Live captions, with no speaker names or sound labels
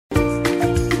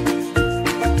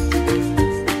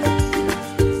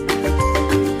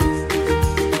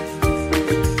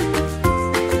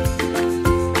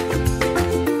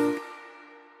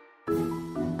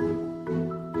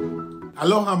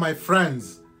Aloha, my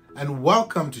friends, and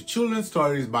welcome to Children's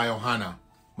Stories by Ohana.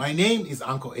 My name is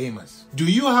Uncle Amos.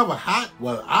 Do you have a hat?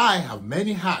 Well, I have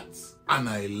many hats, and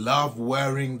I love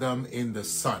wearing them in the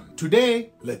sun.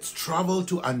 Today, let's travel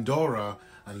to Andorra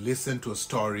and listen to a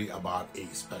story about a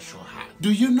special hat.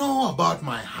 Do you know about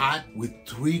my hat with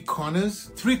 3 corners?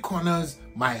 3 corners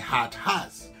my hat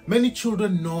has. Many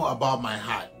children know about my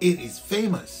hat. It is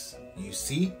famous. You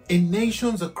see, in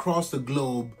nations across the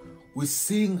globe, we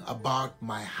sing about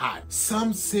my hat.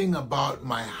 Some sing about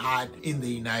my hat in the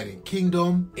United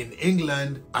Kingdom, in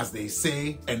England, as they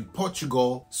say, and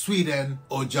Portugal, Sweden,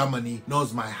 or Germany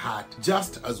knows my hat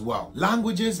just as well.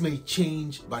 Languages may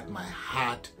change, but my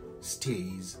hat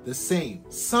stays the same.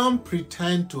 Some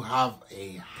pretend to have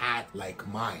a hat like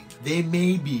mine. They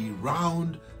may be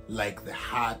round like the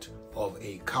hat of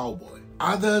a cowboy.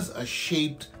 Others are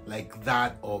shaped like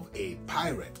that of a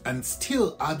pirate. And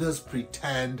still others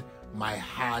pretend my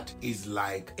hat is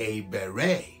like a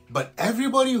beret. But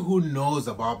everybody who knows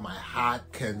about my hat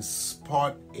can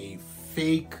spot a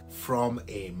fake from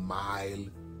a mile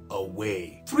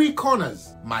away. 3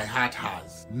 corners my hat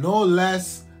has, no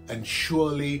less and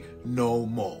surely no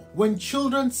more. When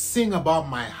children sing about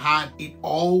my hat, it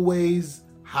always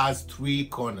has 3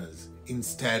 corners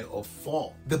instead of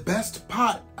 4. The best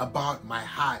part about my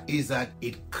hat is that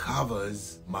it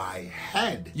covers my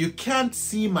head. You can't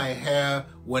see my hair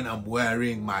when I'm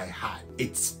wearing my hat.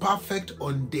 It's perfect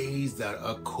on days that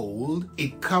are cold.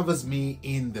 It covers me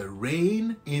in the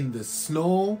rain, in the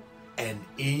snow, and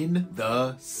in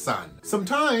the sun.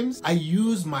 Sometimes I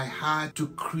use my hat to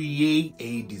create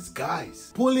a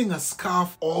disguise, pulling a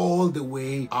scarf all the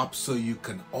way up so you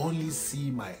can only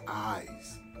see my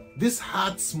eyes. This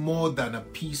hat's more than a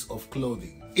piece of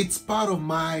clothing. It's part of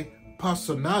my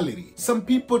personality. Some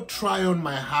people try on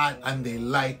my hat and they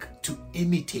like to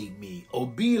imitate me or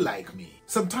be like me.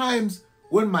 Sometimes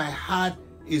when my hat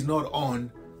is not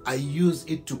on, I use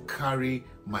it to carry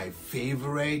my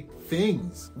favorite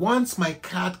things. Once my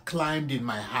cat climbed in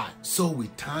my hat, so we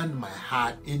turned my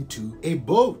hat into a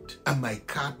boat and my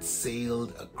cat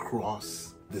sailed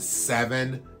across the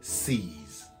 7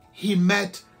 seas. He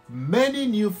met many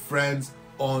new friends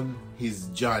on his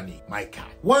journey, my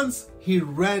cat. Once he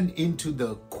ran into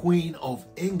the Queen of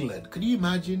England. Could you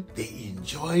imagine? They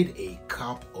enjoyed a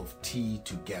cup of tea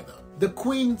together. The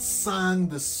Queen sang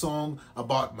the song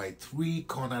about my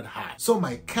 3-cornered hat. So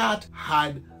my cat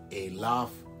had a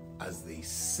laugh as they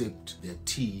sipped their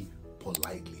tea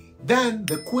politely. Then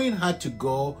the Queen had to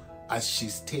go as she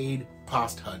stayed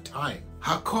past her time.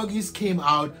 Her corgis came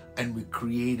out and we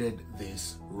created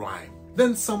this rhyme.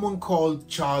 Then someone called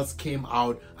Charles came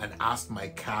out and asked my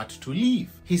cat to leave.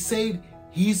 He said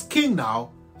he's king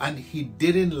now and he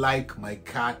didn't like my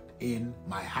cat in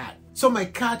my hat. So my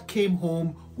cat came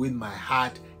home with my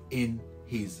hat in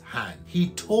his hand.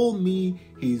 He told me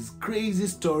his crazy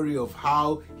story of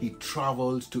how he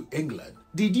traveled to England.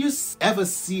 Did you ever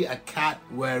see a cat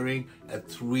wearing a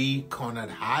 3-cornered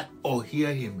hat or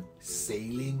hear him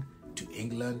sailing to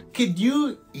England? Could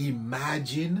you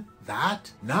imagine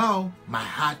that? Now my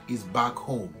hat is back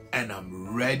home and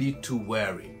I'm ready to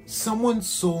wear it. Someone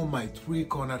saw my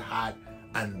 3-cornered hat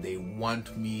and they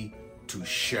want me to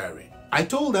share it. I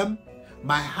told them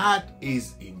my hat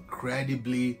is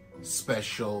incredibly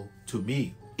special to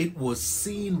me. It was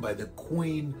seen by the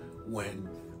Queen when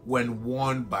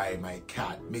worn by my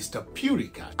cat, Mr.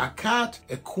 Puricat. A cat,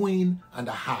 a queen, and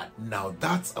a hat. Now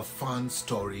that's a fun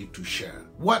story to share.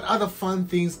 What other fun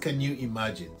things can you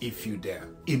imagine if you dare?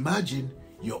 Imagine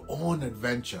your own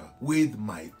adventure with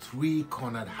my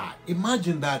 3-cornered hat.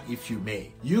 Imagine that if you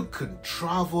may. You can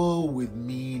travel with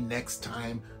me next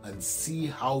time and see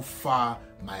how far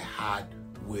my hat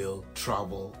will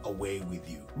travel away with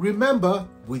you. Remember,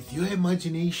 with your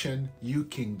imagination, you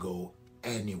can go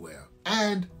anywhere.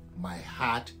 And my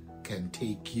hat can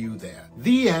take you there.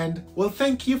 The end. Well,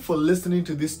 thank you for listening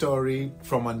to this story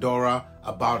from Andorra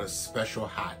about a special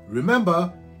hat.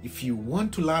 Remember, if you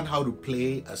want to learn how to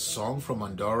play a song from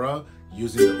Andorra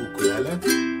using the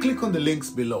ukulele, click on the links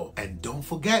below. And don't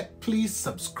forget, please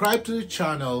subscribe to the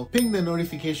channel, ping the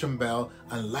notification bell,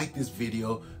 and like this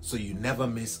video so you never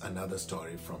miss another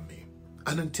story from me.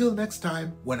 And until next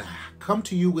time, when I come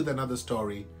to you with another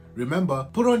story, remember,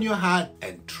 put on your hat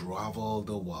and travel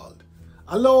the world.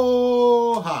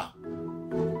 Aloha!